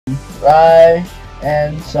Raj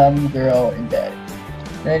and some girl in bed.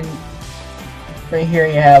 Then right here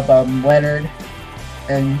you have Leonard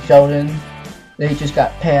and Sheldon. They just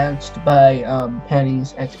got pantsed by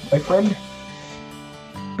Penny's ex-boyfriend.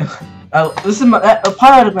 This is a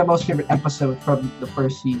pilot of my most favorite episode from the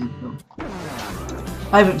first season.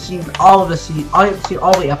 I haven't seen all of the I haven't seen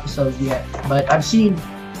all the episodes yet, but I've seen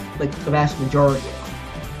like the vast majority.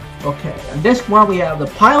 Okay, on disc 1 we have the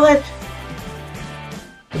pilot,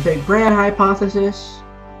 the Big Brand Hypothesis.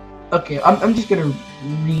 Okay, I'm just gonna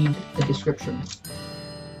read the description.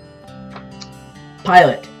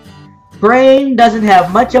 Pilot. Brain doesn't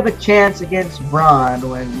have much of a chance against Brawn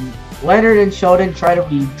when Leonard and Sheldon try to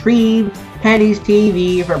retrieve Penny's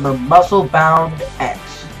TV from her muscle-bound ex.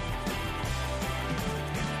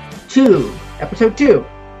 Episode 2.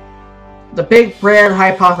 The Big Brand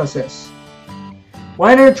Hypothesis.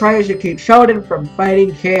 Leonard tries to keep Sheldon from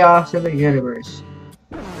fighting chaos in the universe,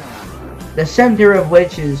 the center of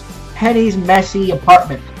which is Penny's messy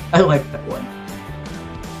apartment. I like that one.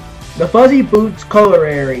 The Fuzzy Boots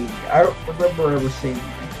Colliery. I don't remember ever seeing that.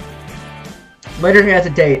 Leonard has a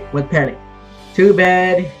date with Penny. Too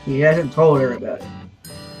bad he hasn't told her about it.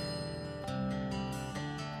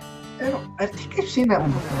 I think I've seen that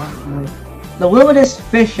one before. The Luminous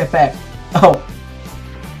Fish Effect. Oh.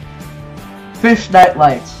 Fish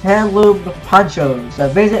Nightlights. Hand-loomed ponchos. A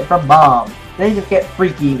visit from Mom. Things get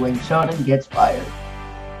freaky when Sheldon gets fired.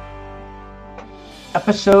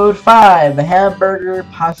 Episode 5. The Hamburger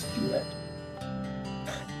Postulate.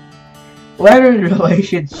 Leonard's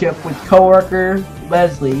relationship with coworker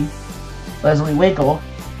Leslie Winkle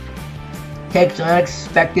takes an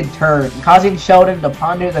unexpected turn, causing Sheldon to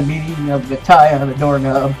ponder the meaning of the tie on the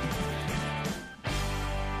doorknob.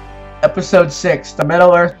 Episode 6. The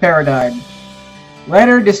Middle-earth Paradigm.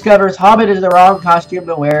 Leonard discovers Hobbit is the wrong costume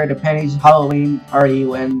to wear to Penny's Halloween party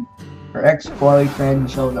when her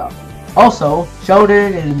ex-boyfriend shows up. Also,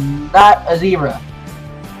 Sheldon is not a zebra.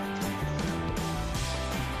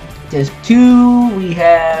 Disc 2, we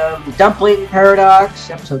have The Dumpling Paradox.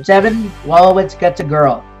 Episode 7. Wolowitz gets a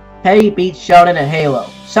girl. Penny beats Sheldon at Halo.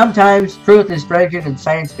 Sometimes truth is stranger than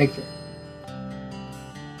science fiction.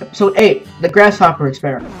 Episode 8. The Grasshopper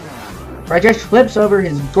Experiment. Rajesh flips over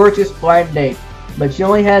his gorgeous blind date, but she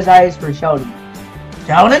only has eyes for Sheldon.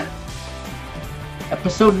 Sheldon?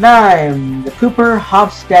 Episode 9. The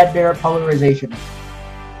Cooper-Hofstadter Polarization.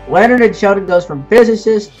 Leonard and Sheldon goes from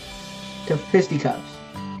physicist to fisticuffs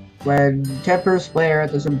when tempers flare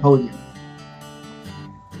at the symposium.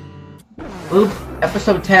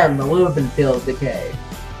 Episode 10. The Lubin Field Decay.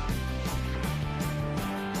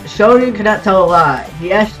 Sheldon cannot tell a lie. He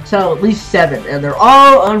has to tell at least 7, and they're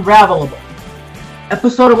all unravelable.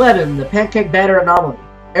 Episode 11. The Pancake Batter Anomaly.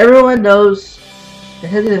 Everyone knows the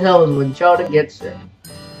Hidden Hills when Sheldon gets there.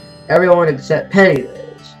 Everyone except Penny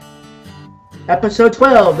does. Episode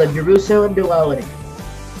 12. The Jerusalem Duality.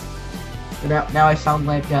 Now I sound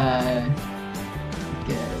like a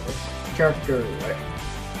character.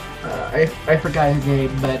 I forgot his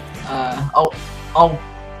name, but I'll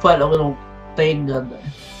put a little thing on the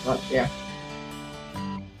yeah.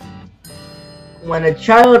 When a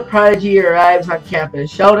child prodigy arrives on campus,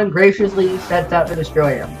 Sheldon graciously sets out to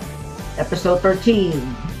destroy him. Episode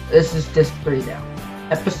 13. This is disc 3 now.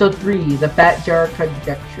 Episode 3. The Fat Jar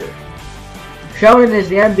Conjecture. Sheldon is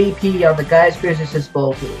the MVP on the Guys Physicist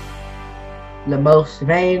Bowl team. The most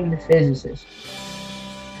vain physicist.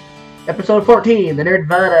 Episode 14. The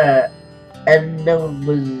Nirvana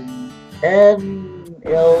Annihilation. I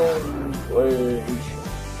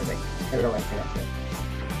don't know how to pronounce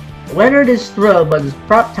it. Leonard is thrilled by this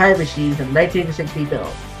prop time machine from 1960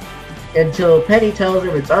 film, until Penny tells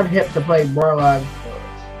him it's unhip to play Morlock.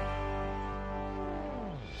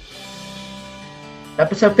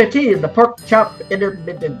 Episode 15. The Pork Chop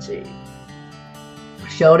Intermittency.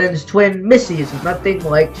 Sheldon's twin Missy is nothing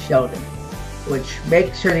like Sheldon, which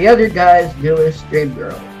makes her the other guy's newest dream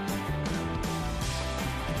girl.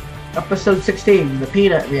 Episode 16. The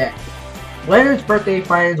Peanut Reactor. Leonard's birthday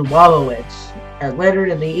finds Wolowitz and Leonard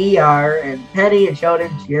in the ER, and Penny and Sheldon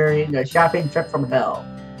cheering a shopping trip from hell.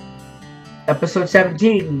 Episode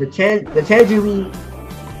 17. The Tangerine.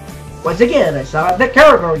 Once again, I saw the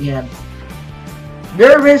character again.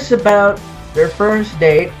 Nervous about their first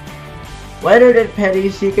date, Leonard and Penny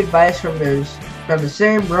seek advice from the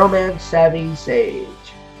same romance-savvy sage,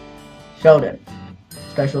 Sheldon.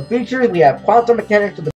 Special features, we have quantum mechanics of the